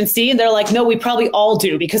deficiency. And they're like, no, we probably all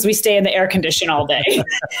do because we stay in the air condition all day.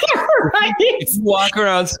 Right? If you walk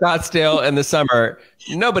around Scottsdale in the summer,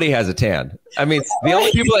 nobody has a tan. I mean, the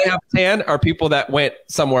only people that have a tan are people that went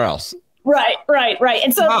somewhere else. Right.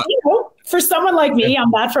 And so, for someone like me,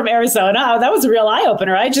 I'm not from Arizona. That was a real eye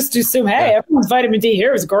opener. I just assume, hey, everyone's vitamin D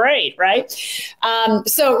here is great, right?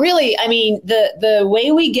 So really, I mean, the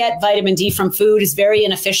way we get vitamin D from food is very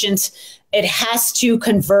inefficient. It has to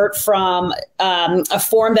convert from a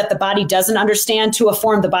form that the body doesn't understand to a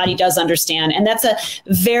form the body does understand. And that's a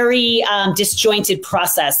very disjointed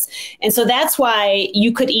process. And so that's why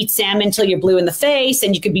you could eat salmon till you're blue in the face,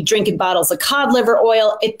 and you could be drinking bottles of cod liver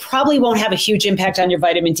oil. It probably won't have a huge impact on your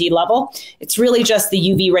vitamin D level. It's really just the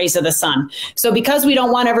UV rays of the sun. So because we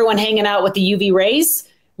don't want everyone hanging out with the UV rays,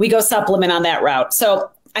 we go supplement on that route. So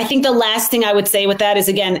I think the last thing I would say with that is,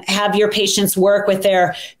 again, have your patients work with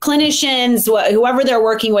their clinicians, whoever they're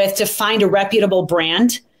working with, to find a reputable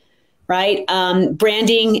brand, right?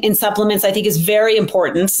 Branding in supplements, I think, is very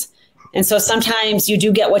important. And so sometimes you do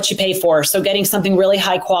get what you pay for. So getting something really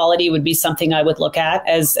high quality would be something I would look at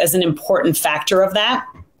as an important factor of that.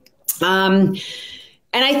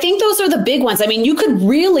 And I think those are the big ones. I mean,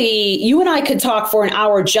 you and I could talk for an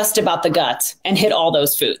hour just about the gut and hit all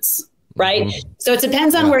those foods. Right. Mm-hmm. So it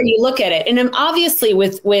depends on where you look at it. And obviously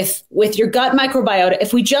with your gut microbiota,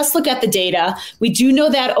 if we just look at the data, we do know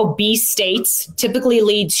that obese states typically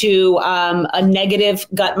lead to a negative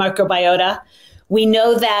gut microbiota. We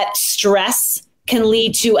know that stress can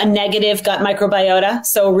lead to a negative gut microbiota.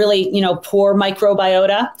 So really, poor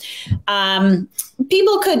microbiota.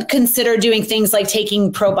 People could consider doing things like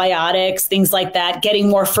taking probiotics, things like that, getting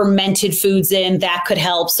more fermented foods in, that could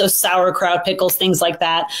help. So sauerkraut, pickles, things like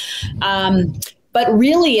that. But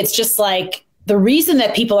really, it's just like the reason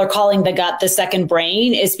that people are calling the gut the second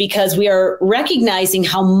brain is because we are recognizing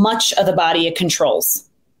how much of the body it controls.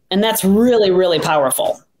 And that's really, really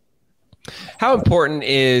powerful. How important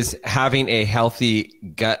is having a healthy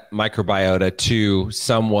gut microbiota to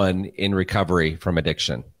someone in recovery from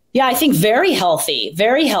addiction? Yeah, I think very healthy,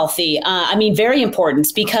 very healthy. Very important,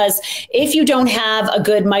 because if you don't have a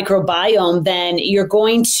good microbiome, then you're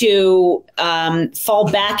going to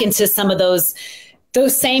fall back into some of those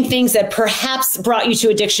same things that perhaps brought you to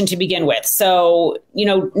addiction to begin with. So,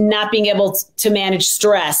 not being able to manage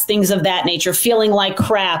stress, things of that nature, feeling like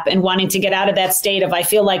crap and wanting to get out of that state of, I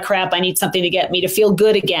feel like crap, I need something to get me to feel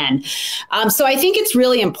good again. So I think it's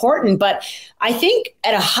really important, but I think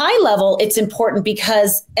at a high level, it's important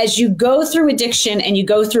because as you go through addiction and you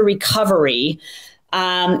go through recovery,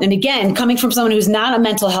 and again, coming from someone who's not a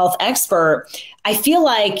mental health expert, I feel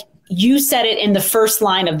like you said it in the first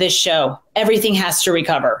line of this show. Everything has to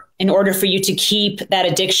recover in order for you to keep that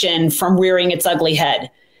addiction from rearing its ugly head.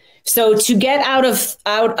 So to get out of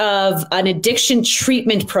an addiction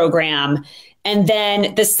treatment program, and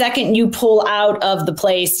then the second you pull out of the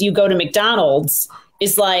place, you go to McDonald's,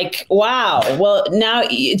 is like, wow. Well, now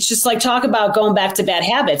it's just like, talk about going back to bad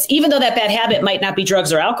habits, even though that bad habit might not be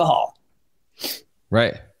drugs or alcohol.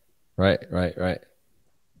 Right.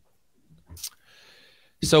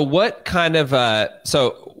 So what kind of,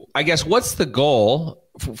 so I guess what's the goal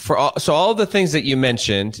for all the things that you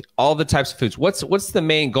mentioned, all the types of foods, what's the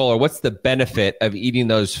main goal, or what's the benefit of eating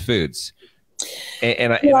those foods?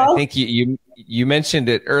 And I think you mentioned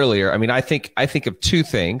it earlier. I mean, I think of two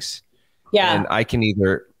things. Yeah. And I can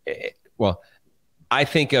I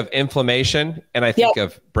think of inflammation and I think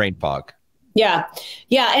of brain fog. Yeah.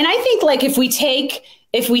 And I think like if we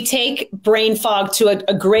take brain fog to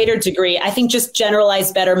a greater degree, I think just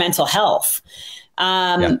generalized better mental health.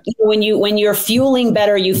 When you're fueling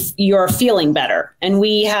better, you're feeling better. And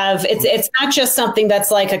we have, it's not just something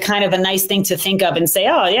that's like a kind of a nice thing to think of and say,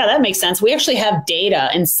 oh yeah, that makes sense. We actually have data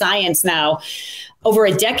and science now over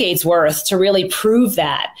a decade's worth to really prove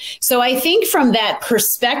that. So I think from that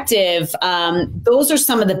perspective, those are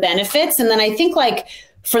some of the benefits. And then I think like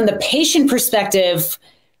from the patient perspective,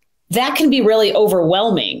 that can be really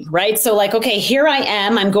overwhelming, right? So like, okay, here I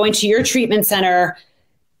am, I'm going to your treatment center,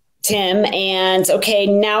 Tim, and okay,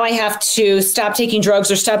 now I have to stop taking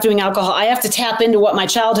drugs or stop doing alcohol. I have to tap into what my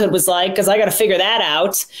childhood was like because I got to figure that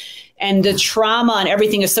out and the trauma and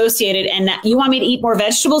everything associated. And you want me to eat more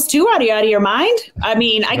vegetables too? Out of your mind? I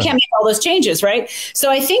mean, I can't make all those changes, right? So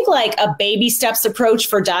I think like a baby steps approach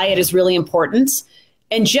for diet is really important.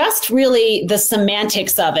 And just really the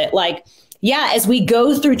semantics of it, like, yeah, as we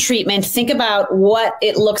go through treatment, think about what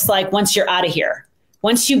it looks like once you're out of here.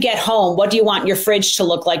 Once you get home, what do you want your fridge to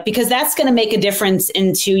look like? Because that's going to make a difference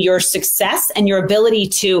into your success and your ability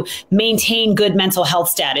to maintain good mental health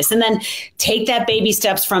status. And then take that baby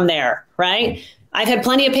steps from there, right? I've had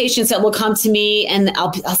plenty of patients that will come to me and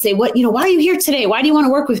I'll say, why are you here today? Why do you want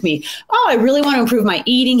to work with me? Oh, I really want to improve my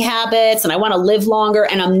eating habits and I want to live longer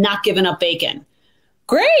and I'm not giving up bacon.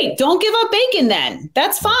 Great. Don't give up bacon then.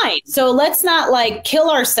 That's fine. So let's not like kill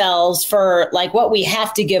ourselves for like what we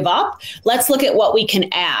have to give up. Let's look at what we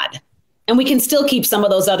can add and we can still keep some of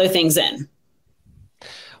those other things in.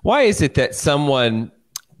 Why is it that someone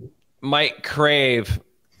might crave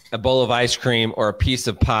a bowl of ice cream or a piece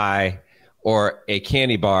of pie or a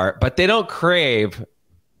candy bar, but they don't crave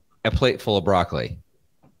a plate full of broccoli?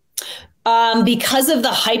 Because of the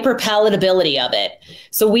hyperpalatability of it.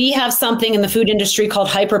 So we have something in the food industry called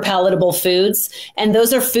hyperpalatable foods. And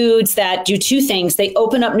those are foods that do two things. They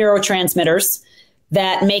open up neurotransmitters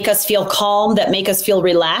that make us feel calm, that make us feel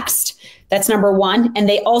relaxed. That's number one. And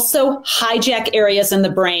they also hijack areas in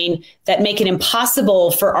the brain that make it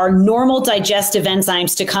impossible for our normal digestive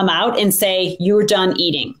enzymes to come out and say, you're done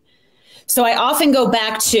eating. So I often go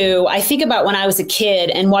back to, I think about when I was a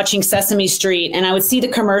kid and watching Sesame Street and I would see the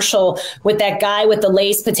commercial with that guy with the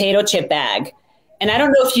Lay's potato chip bag. And I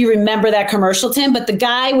don't know if you remember that commercial, Tim, but the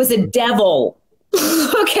guy was a devil.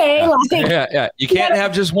 Okay. Yeah. Like, yeah. You can't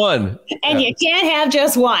have just one. And you can't have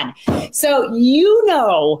just one. So,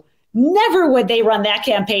 never would they run that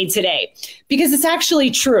campaign today because it's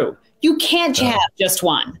actually true. You can't have just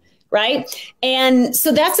one. Right. And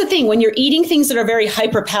so that's the thing. When you're eating things that are very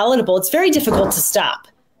hyperpalatable, it's very difficult to stop,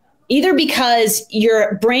 either because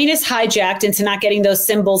your brain is hijacked into not getting those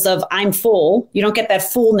symbols of I'm full. You don't get that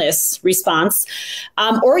fullness response,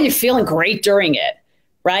 or you're feeling great during it.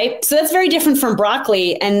 Right. So that's very different from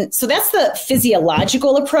broccoli. And so that's the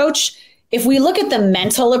physiological approach. If we look at the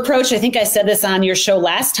mental approach, I think I said this on your show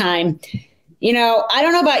last time. I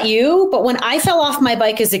don't know about you, but when I fell off my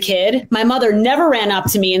bike as a kid, my mother never ran up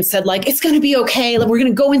to me and said, like, it's going to be okay. We're going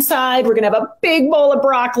to go inside. We're going to have a big bowl of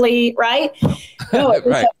broccoli. Right. No,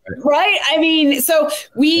 right. I mean, so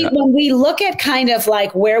when we look at kind of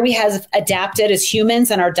like where we have adapted as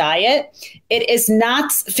humans in our diet, it is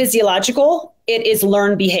not physiological. It is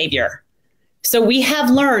learned behavior. So we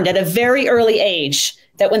have learned at a very early age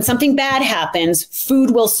that when something bad happens,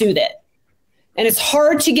 food will soothe it. And it's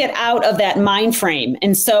hard to get out of that mind frame.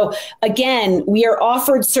 And so, again, we are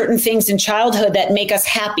offered certain things in childhood that make us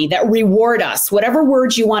happy, that reward us, whatever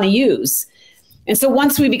words you want to use. And so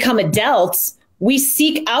once we become adults, we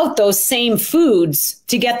seek out those same foods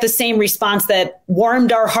to get the same response that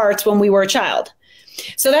warmed our hearts when we were a child.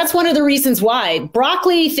 So that's one of the reasons why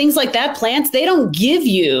broccoli, things like that, plants, they don't give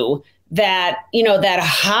you that, that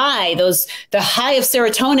high, the high of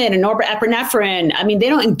serotonin and norepinephrine. I mean,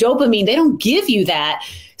 and dopamine, they don't give you that.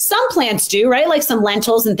 Some plants do, right? Like some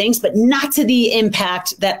lentils and things, but not to the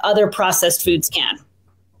impact that other processed foods can.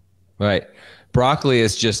 Right. Broccoli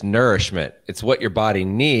is just nourishment. It's what your body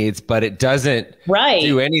needs, but it doesn't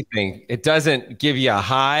do anything. It doesn't give you a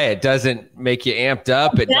high. It doesn't make you amped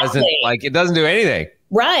up. Exactly. It doesn't do anything.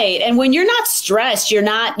 Right. And when you're not stressed, your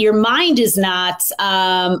mind is not,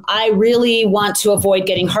 I really want to avoid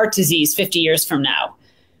getting heart disease 50 years from now.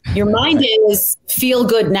 Your mind is feel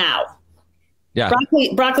good now. Yeah.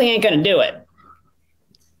 Broccoli ain't going to do it.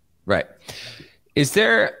 Right. Is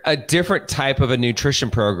there a different type of a nutrition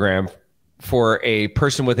program for a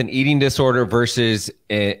person with an eating disorder versus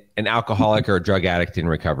an alcoholic or a drug addict in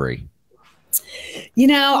recovery?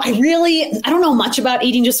 I don't know much about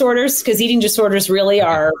eating disorders because eating disorders really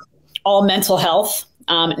are all mental health,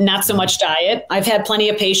 not so much diet. I've had plenty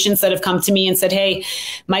of patients that have come to me and said, hey,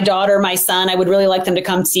 my daughter, my son, I would really like them to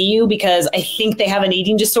come see you because I think they have an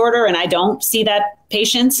eating disorder and I don't see that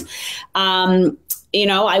patient.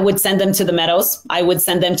 I would send them to the Meadows. I would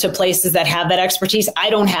send them to places that have that expertise. I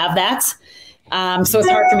don't have that. So it's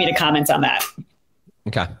hard for me to comment on that.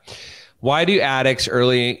 Okay. Why do addicts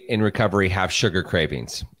early in recovery have sugar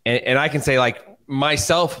cravings? And I can say, like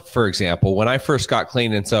myself, for example, when I first got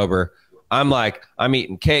clean and sober, I'm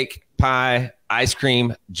eating cake, pie, ice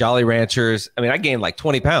cream, Jolly Ranchers. I mean, I gained like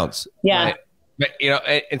 20 pounds. Yeah.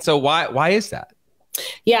 Right? And so why is that?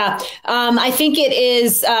 Yeah. I think it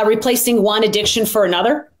is replacing one addiction for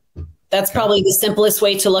another. That's probably the simplest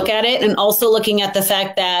way to look at it. And also looking at the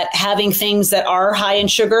fact that having things that are high in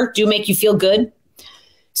sugar do make you feel good.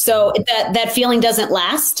 So that feeling doesn't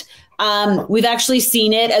last. We've actually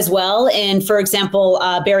seen it as well in, for example,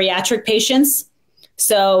 bariatric patients.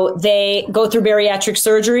 So they go through bariatric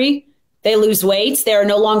surgery, they lose weight, they're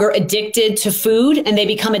no longer addicted to food, and they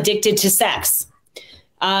become addicted to sex.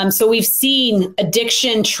 So we've seen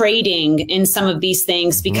addiction trading in some of these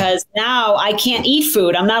things because now I can't eat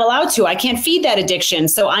food. I'm not allowed to. I can't feed that addiction.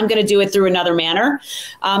 So I'm going to do it through another manner.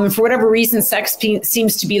 For whatever reason, sex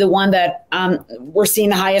seems to be the one that we're seeing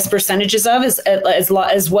the highest percentages of, as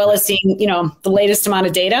well as seeing, the latest amount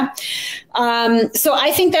of data. So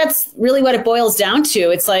I think that's really what it boils down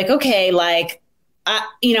to. It's like, okay,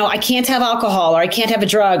 I can't have alcohol or I can't have a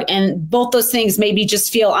drug. And both those things maybe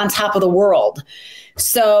just feel on top of the world.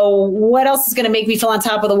 So what else is going to make me feel on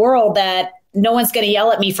top of the world that no one's going to yell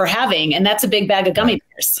at me for having? And that's a big bag of gummy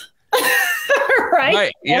bears.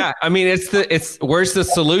 Right? Yeah. I mean, it's where's the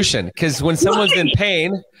solution? Because when someone's in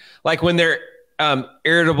pain, like when they're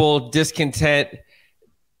irritable, discontent,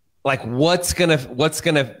 like what's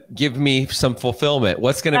gonna give me some fulfillment?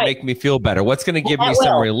 What's gonna make me feel better? What's gonna give me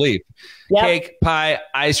some relief? Yep. Cake, pie,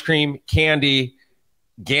 ice cream, candy,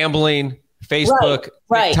 gambling, Facebook,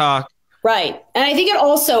 TikTok. Right. And I think it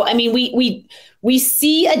also, I mean, we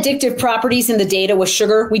see addictive properties in the data with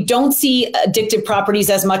sugar. We don't see addictive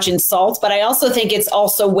properties as much in salt, but I also think it's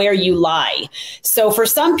also where you lie. So for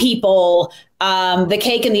some people, the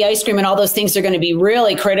cake and the ice cream and all those things are going to be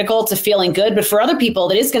really critical to feeling good. But for other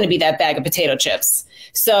people, it is going to be that bag of potato chips.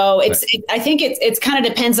 So I think it's kind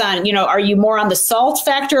of depends on, are you more on the salt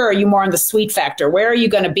factor or are you more on the sweet factor? Where are you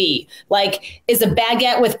going to be? Like, is a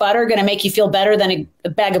baguette with butter going to make you feel better than a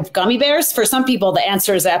bag of gummy bears? For some people, the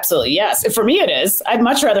answer is absolutely yes. For me, it is. I'd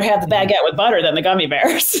much rather have the baguette with butter than the gummy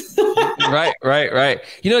bears. Right.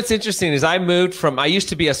 What's interesting is I used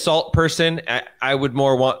to be a salt person. I would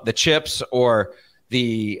more want the chips or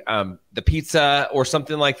the pizza or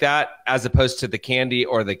something like that, as opposed to the candy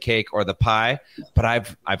or the cake or the pie. But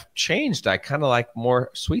I've changed. I kind of like more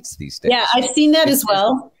sweets these days. Yeah, I've seen that as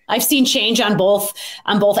well. I've seen change on both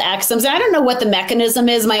axioms. I don't know what the mechanism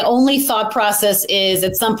is. My only thought process is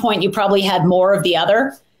at some point you probably had more of the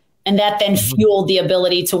other, and that then fueled the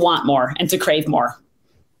ability to want more and to crave more.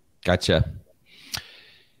 Gotcha.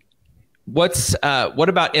 What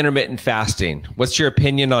about intermittent fasting? What's your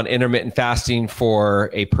opinion on intermittent fasting for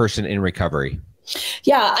a person in recovery?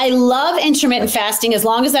 Yeah, I love intermittent fasting as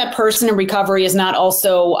long as that person in recovery is not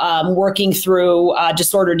also working through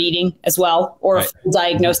disordered eating as well, or a full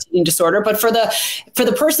diagnosed eating disorder. But for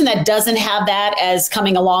the person that doesn't have that as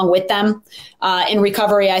coming along with them in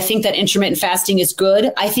recovery, I think that intermittent fasting is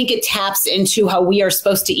good. I think it taps into how we are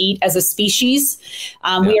supposed to eat as a species.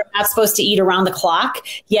 We are not supposed to eat around the clock,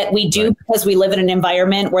 yet we do because we live in an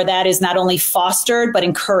environment where that is not only fostered, but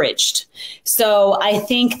encouraged. So I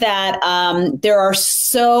think that there are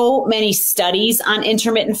so many studies on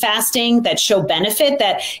intermittent fasting that show benefit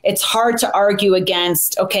that it's hard to argue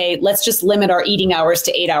against, okay, let's just limit our eating hours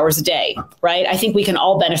to 8 hours a day, right? I think we can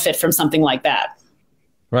all benefit from something like that.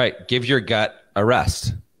 Right. Give your gut a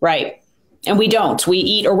rest. Right. And we don't. We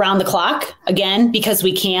eat around the clock, again, because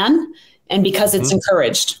we can and because it's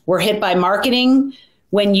encouraged. We're hit by marketing.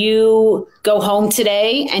 When you go home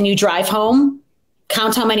today and you drive home,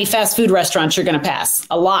 count how many fast food restaurants you're going to pass.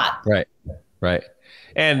 A lot. Right.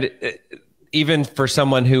 And even for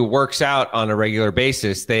someone who works out on a regular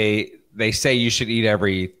basis, they say you should eat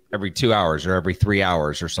every 2 hours or every 3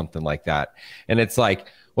 hours or something like that. And it's like,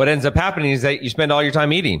 what ends up happening is that you spend all your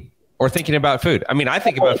time eating or thinking about food. I mean, I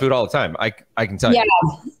think about food all the time. I can tell you.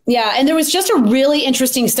 Yeah. And there was just a really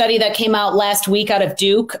interesting study that came out last week out of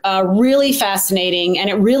Duke, really fascinating. And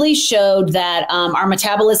it really showed that our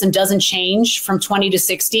metabolism doesn't change from 20 to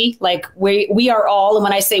 60. Like we are all, and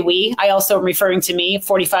when I say we, I also am referring to me, a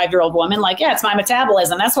 45-year-old woman, like, yeah, it's my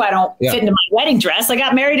metabolism. That's why I don't fit into my wedding dress. I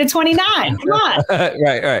got married at 29. Come on.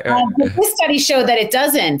 Right. But this study showed that it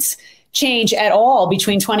doesn't. change at all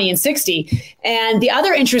between 20 and 60. And the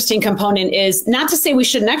other interesting component is not to say we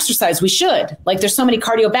shouldn't exercise. We should. Like there's so many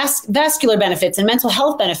cardiovascular benefits and mental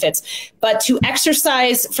health benefits, but to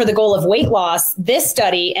exercise for the goal of weight loss, this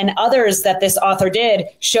study and others that this author did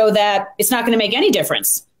show that it's not going to make any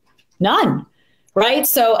difference. None. Right.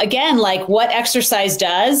 So again, like what exercise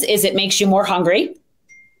does is it makes you more hungry.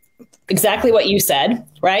 Exactly what you said,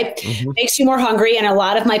 right? Mm-hmm. Makes you more hungry. And a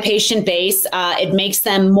lot of my patient base, it makes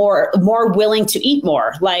them more willing to eat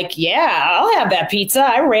more. Like, yeah, I'll have that pizza.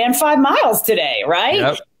 I ran 5 miles today,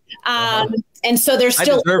 right? Yep. And so they're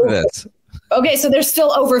still okay. So they're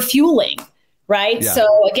still over fueling, right? Yeah.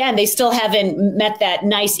 So again, they still haven't met that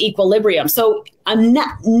nice equilibrium. So I'm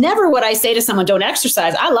never would I say to someone, don't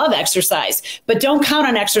exercise. I love exercise, but don't count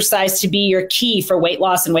on exercise to be your key for weight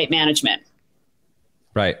loss and weight management.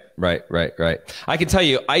 Right. I can tell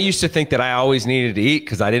you, I used to think that I always needed to eat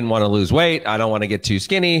because I didn't want to lose weight. I don't want to get too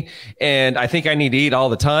skinny. And I think I need to eat all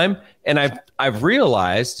the time. And I've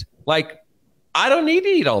realized like, I don't need to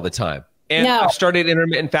eat all the time. And I've started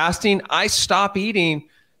intermittent fasting. I stop eating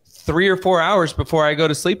 3 or 4 hours before I go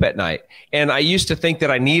to sleep at night. And I used to think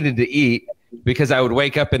that I needed to eat because I would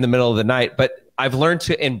wake up in the middle of the night, but I've learned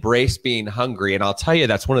to embrace being hungry. And I'll tell you,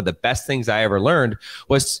 that's one of the best things I ever learned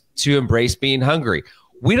was to embrace being hungry.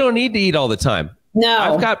 We don't need to eat all the time. No,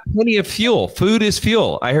 I've got plenty of fuel. Food is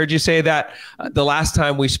fuel. I heard you say that the last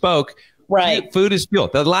time we spoke. Right. Food is fuel.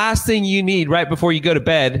 The last thing you need right before you go to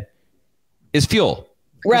bed is fuel.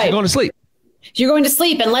 Right. You're going to sleep. You're going to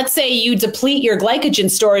sleep. And let's say you deplete your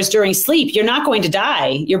glycogen stores during sleep. You're not going to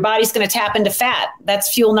die. Your body's going to tap into fat.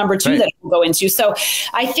 That's fuel number 2 that we'll go into. So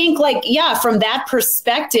I think like, yeah, from that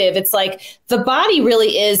perspective, it's like the body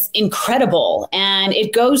really is incredible. And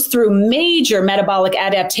it goes through major metabolic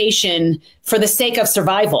adaptation for the sake of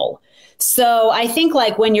survival. So I think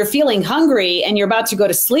like when you're feeling hungry and you're about to go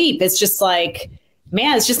to sleep, it's just like,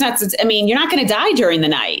 man, it's just not, I mean, you're not going to die during the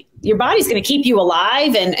night. Your body's going to keep you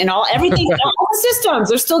alive and everything, all the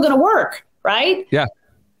systems are still going to work, right? Yeah.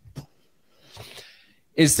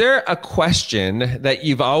 Is there a question that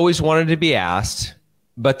you've always wanted to be asked,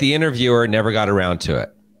 but the interviewer never got around to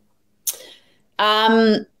it?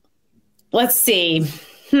 Let's see.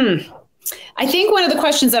 I think one of the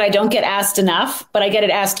questions that I don't get asked enough, but I get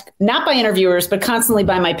it asked not by interviewers, but constantly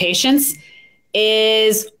by my patients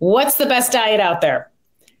is what's the best diet out there?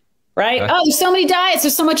 Right? Oh, there's so many diets.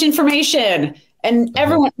 There's so much information. And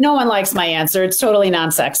no one likes my answer. It's totally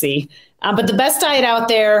non-sexy. But the best diet out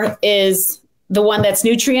there is the one that's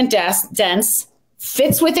nutrient dense,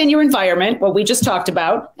 fits within your environment, what we just talked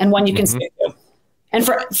about, and one you can stick to. And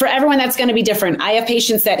for everyone, that's going to be different. I have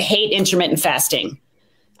patients that hate intermittent fasting.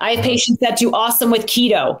 I have patients that do awesome with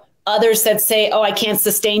keto. Others that say, oh, I can't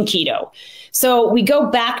sustain keto. So we go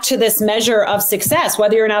back to this measure of success,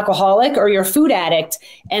 whether you're an alcoholic or you're a food addict,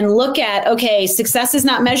 and look at, okay, success is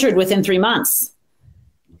not measured within 3 months,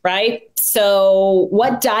 right? So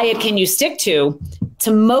what diet can you stick to?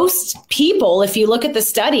 To most people, if you look at the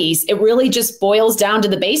studies, it really just boils down to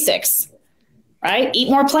the basics, right? Eat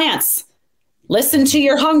more plants, listen to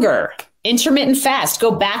your hunger, intermittent fast,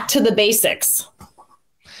 go back to the basics.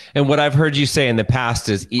 And what I've heard you say in the past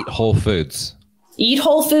is eat whole foods. Eat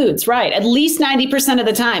whole foods, right? At least 90% of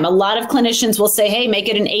the time. A lot of clinicians will say, hey, make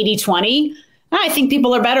it an 80-20. I think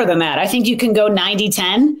people are better than that. I think you can go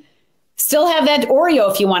 90-10. Still have that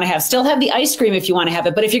Oreo if you want to have. Still have the ice cream if you want to have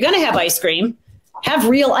it. But if you're going to have ice cream, have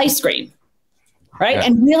real ice cream, right? Yeah.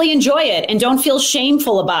 And really enjoy it. And don't feel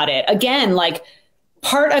shameful about it. Again, like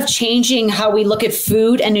part of changing how we look at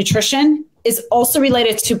food and nutrition is also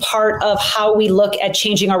related to part of how we look at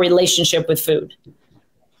changing our relationship with food.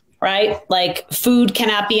 Right? Like food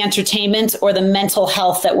cannot be entertainment or the mental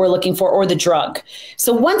health that we're looking for or the drug.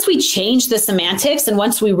 So once we change the semantics and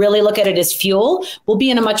once we really look at it as fuel, we'll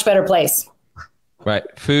be in a much better place. Right.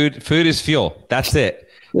 Food is fuel. That's it.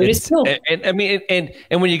 Food is fuel. And I mean,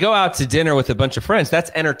 and when you go out to dinner with a bunch of friends,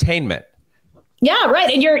 that's entertainment. Yeah,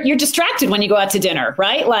 right. And you're distracted when you go out to dinner,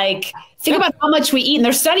 right? Like think about how much we eat, and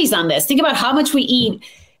there's studies on this. Think about how much we eat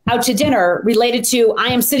out to dinner related to I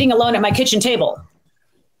am sitting alone at my kitchen table.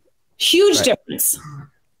 Huge difference.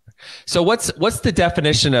 So what's the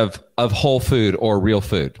definition of whole food or real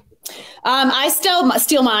food? I still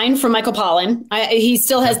steal mine from Michael Pollan. He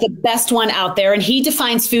still has the best one out there. And he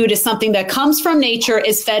defines food as something that comes from nature,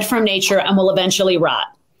 is fed from nature, and will eventually rot.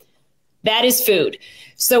 That is food.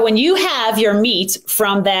 So when you have your meat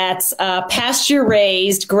from that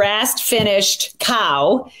pasture-raised, grass-finished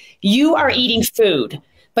cow, you are eating food.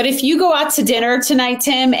 But if you go out to dinner tonight,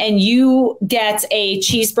 Tim, and you get a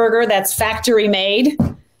cheeseburger that's factory made,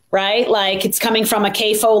 right? Like it's coming from a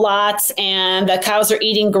CAFO lot and the cows are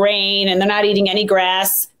eating grain and they're not eating any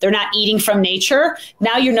grass. They're not eating from nature.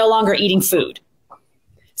 Now you're no longer eating food.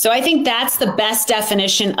 So I think that's the best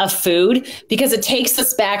definition of food because it takes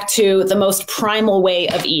us back to the most primal way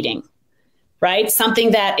of eating, right?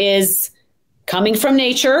 Something that is coming from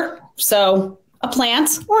nature. So a plant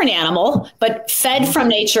or an animal, but fed from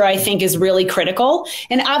nature, I think is really critical.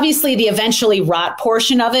 And obviously the eventually rot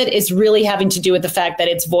portion of it is really having to do with the fact that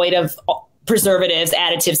it's void of preservatives,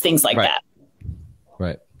 additives, things like that.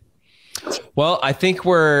 Right. Well, I think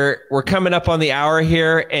we're coming up on the hour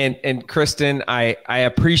here, and Kristin, I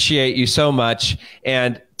appreciate you so much.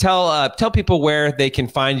 And tell people where they can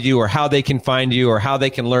find you, or how they can find you, or how they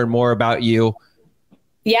can learn more about you.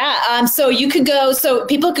 Yeah. So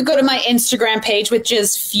people could go to my Instagram page, which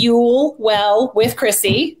is Fuel Well with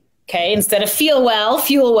Chrissy. Okay. Instead of Fuel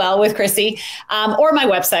Well with Chrissy, or my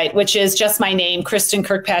website, which is just my name,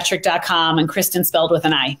 KristinKirkpatrick.com, and Kristin spelled with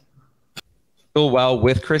an I. Fuel Well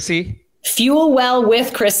with Chrissy. Fuel Well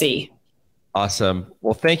with Chrissy. Awesome.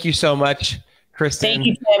 Well, thank you so much, Kristin. Thank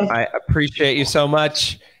you, Tim. I appreciate you so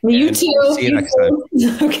much. You too. See you next time.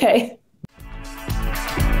 Okay.